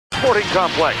Sporting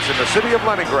Complex in the city of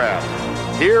Leningrad,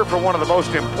 here for one of the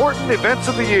most important events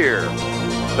of the year,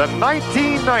 the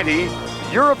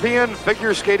 1990 European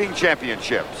Figure Skating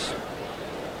Championships.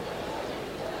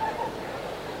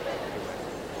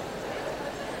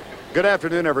 Good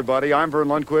afternoon, everybody. I'm Vern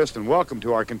Lundquist, and welcome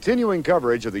to our continuing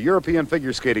coverage of the European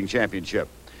Figure Skating Championship.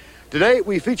 Today,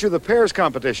 we feature the pairs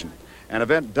competition, an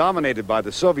event dominated by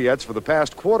the Soviets for the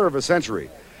past quarter of a century.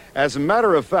 As a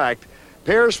matter of fact,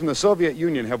 pairs from the Soviet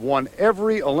Union have won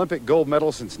every Olympic gold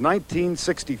medal since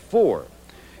 1964.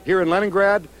 Here in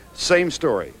Leningrad, same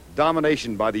story,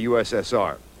 domination by the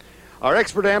USSR. Our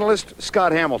expert analyst,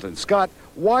 Scott Hamilton. Scott,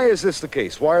 why is this the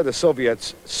case? Why are the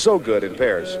Soviets so good in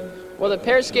pairs? Well, the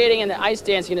pair skating and the ice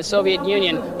dancing in the Soviet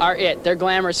Union are it. They're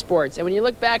glamorous sports. And when you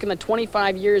look back in the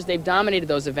 25 years they've dominated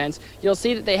those events, you'll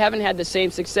see that they haven't had the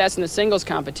same success in the singles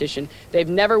competition. They've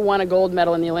never won a gold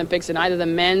medal in the Olympics in either the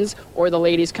men's or the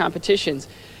ladies' competitions.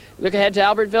 Look ahead to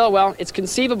Albertville. Well, it's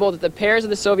conceivable that the pairs of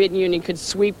the Soviet Union could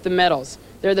sweep the medals.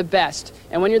 They're the best.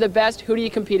 And when you're the best, who do you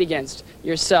compete against?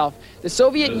 Yourself. The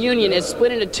Soviet Union is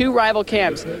split into two rival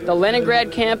camps, the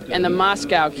Leningrad camp and the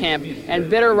Moscow camp,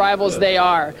 and bitter rivals they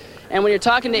are. And when you're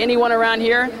talking to anyone around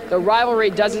here, the rivalry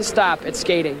doesn't stop at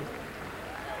skating.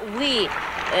 We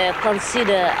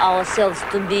consider ourselves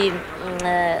to be,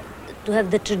 to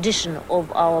have the tradition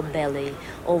of our ballet,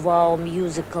 of our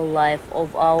musical life,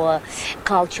 of our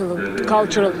cultural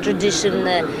tradition.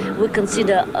 We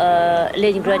consider,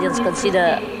 Leningradians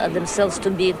consider themselves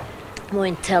to be more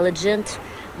intelligent,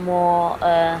 more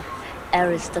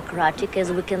aristocratic,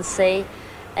 as we can say.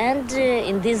 And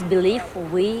in this belief,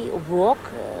 we work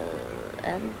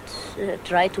and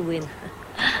try to win.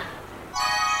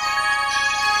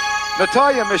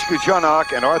 Natalia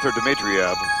Mishkutenok and Artur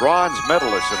Dmitriev, bronze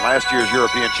medalists in last year's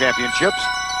European Championships,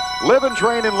 live and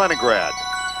train in Leningrad.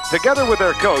 Together with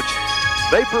their coach,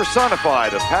 they personify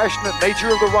the passionate nature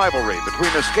of the rivalry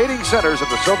between the skating centers of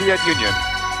the Soviet Union,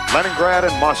 Leningrad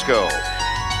and Moscow.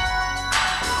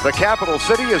 The capital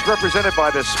city is represented by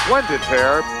the splendid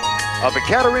pair of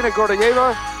Ekaterina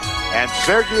Gordieva and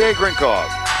Sergei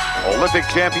Grinkov, Olympic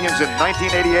champions in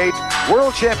 1988,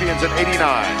 world champions in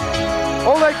 '89.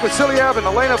 Oleg Vasilyev and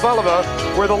Elena Balova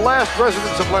were the last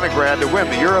residents of Leningrad to win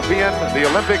the European, the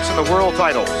Olympics, and the world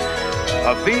titles.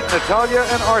 A feat Natalia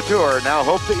and Artur now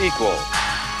hope to equal.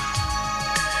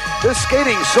 This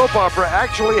skating soap opera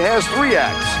actually has 3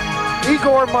 acts.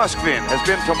 Igor Moskvin has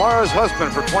been Tamara's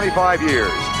husband for 25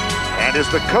 years and is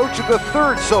the coach of the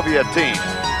 3rd Soviet team.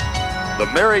 The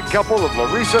married couple of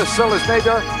Larisa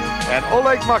Selezneva and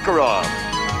Oleg Makarov,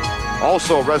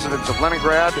 also residents of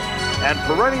Leningrad, and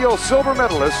perennial silver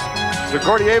medalists to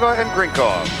Gordieva and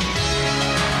Grinkov.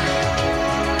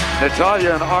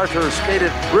 Natalia and Artur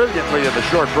skated brilliantly in the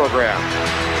short program.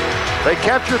 They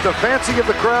captured the fancy of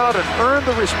the crowd and earned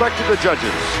the respect of the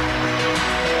judges.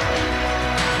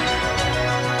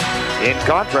 In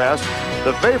contrast,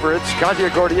 the favorites, Katya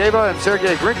Gordieva and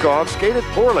Sergei Grinkov, skated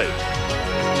poorly.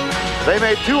 They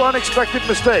made 2 unexpected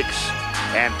mistakes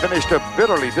and finished a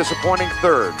bitterly disappointing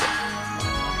 3rd.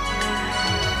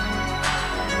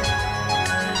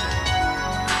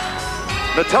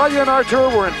 Natalia and Artur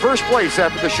were in 1st place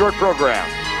after the short program,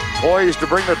 poised to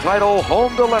bring the title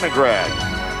home to Leningrad.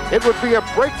 It would be a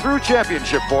breakthrough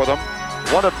championship for them,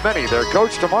 one of many their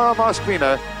coach Tamara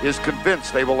Moskvina is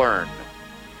convinced they will earn.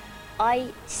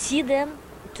 I see them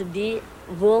to be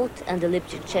world and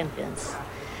Olympic champions.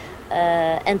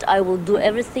 And I will do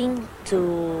everything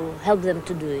to help them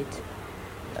to do it.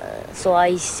 So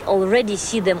I already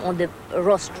see them on the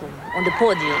rostrum, on the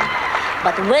podium.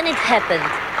 But when it happened,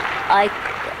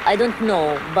 I don't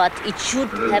know, but it should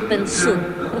happen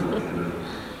soon.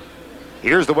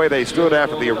 Here's the way they stood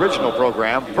after the original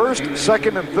program. 1st,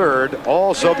 2nd, and 3rd,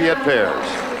 all Soviet pairs.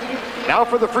 Now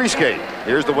for the free skate.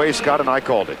 Here's the way Scott and I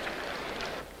called it.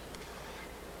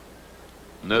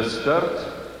 На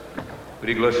старт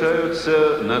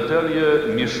приглашаются Наталья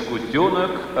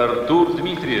Мишкутенок, Артур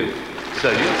Дмитриев.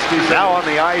 Now on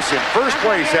the ice in 1st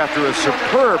place after a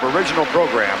superb original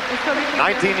program,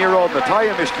 19-year-old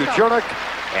Natalia Mishkutenok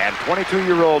and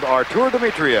 22-year-old Artur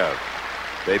Dmitriev.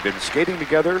 They've been skating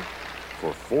together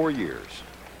for 4 years.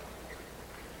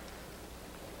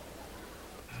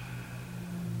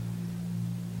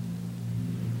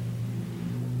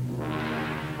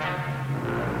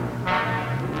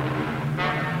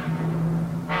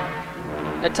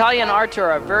 Natalia and Artur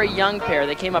are a very young pair.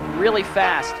 They came up really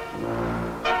fast.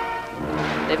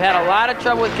 They've had a lot of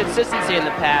trouble with consistency in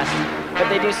the past, but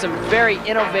they do some very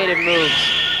innovative moves.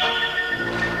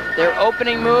 Their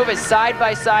opening move is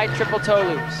side-by-side triple toe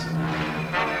loops.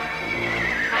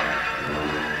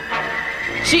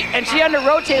 She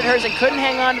under-rotated hers and couldn't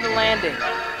hang on to the landing.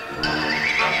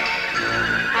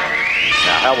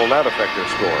 Now, how will that affect their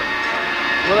score?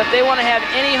 Well, if they want to have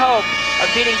any hope of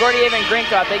beating Gordiev and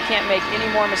Grinkov, they can't make any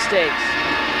more mistakes.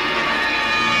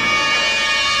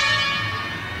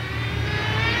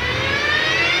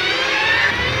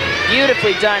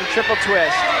 Beautifully done, triple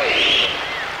twist.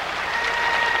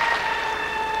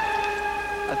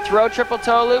 A throw triple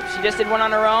toe loop. She just did one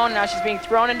on her own. Now she's being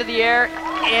thrown into the air,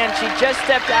 and she just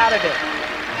stepped out of it.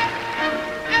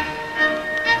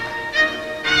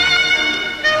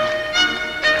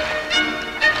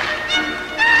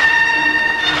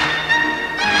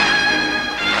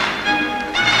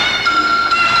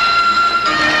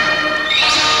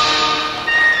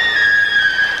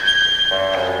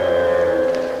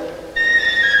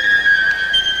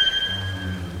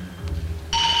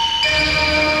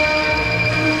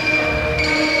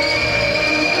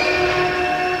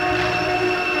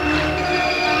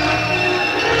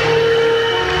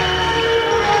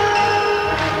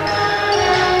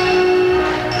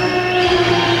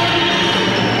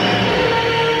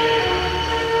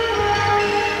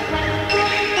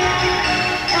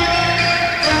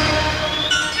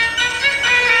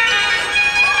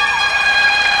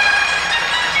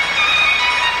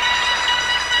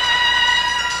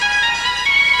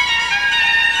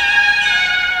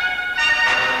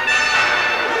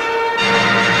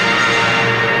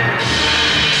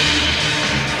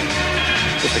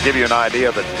 To give you an idea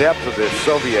of the depth of this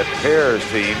Soviet pairs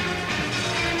team,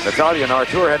 Natalia and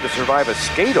Artur had to survive a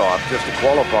skate-off just to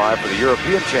qualify for the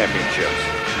European Championships.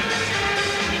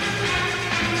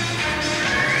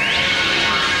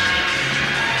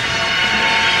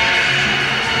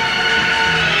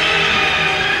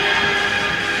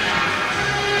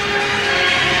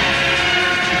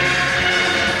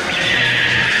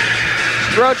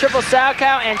 Throw triple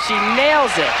Salchow, and she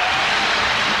nails it.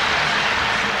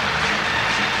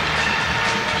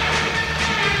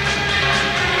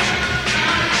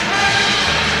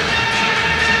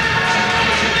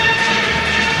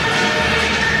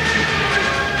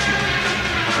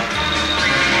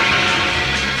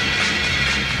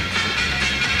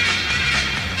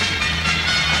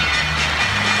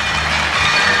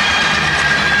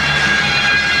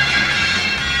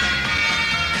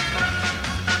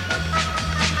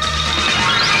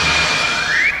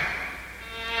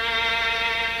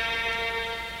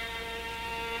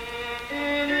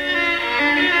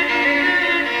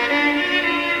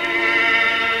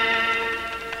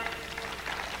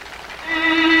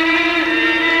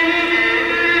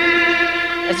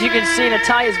 As you can see,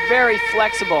 Natalia is very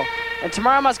flexible, and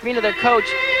Tamara Moskvina, their coach,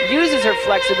 uses her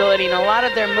flexibility in a lot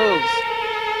of their moves.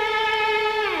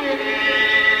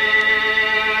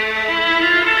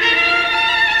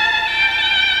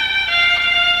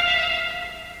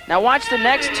 Now watch the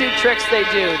next two tricks they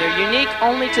do. They're unique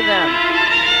only to them.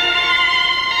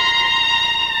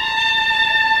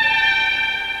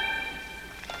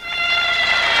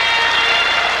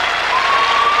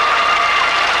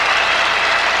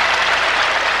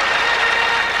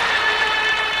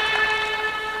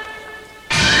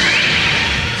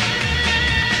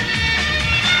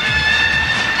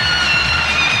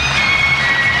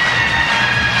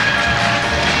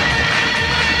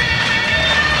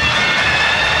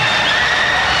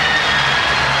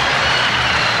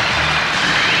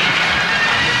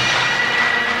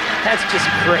 That's just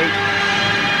great.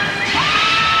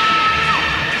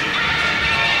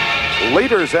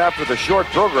 Leaders after the short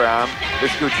program,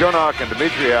 Mishkutenok and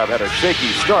Dmitriev had a shaky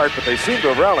start, but they seem to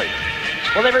have rallied.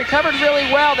 Well, they recovered really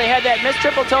well. They had that missed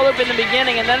triple toe loop in the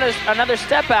beginning and then another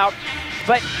step out.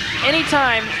 But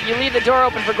anytime you leave the door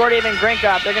open for Gordiev and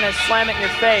Grinkov, they're going to slam it in your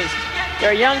face.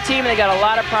 They're a young team, and they got a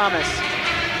lot of promise.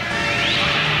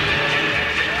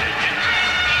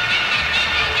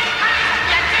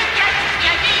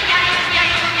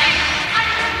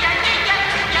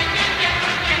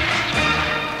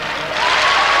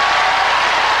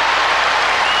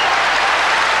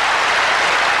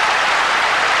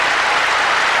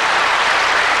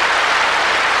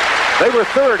 They were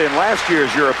third in last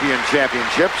year's European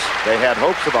Championships. They had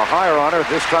hopes of a higher honor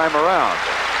this time around.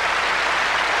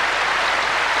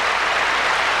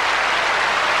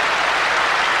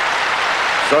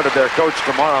 So did their coach,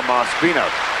 Tamara Moskvina.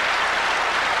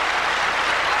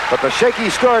 But the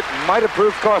shaky start might have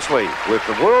proved costly, with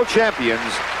the world champions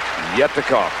yet to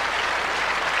come.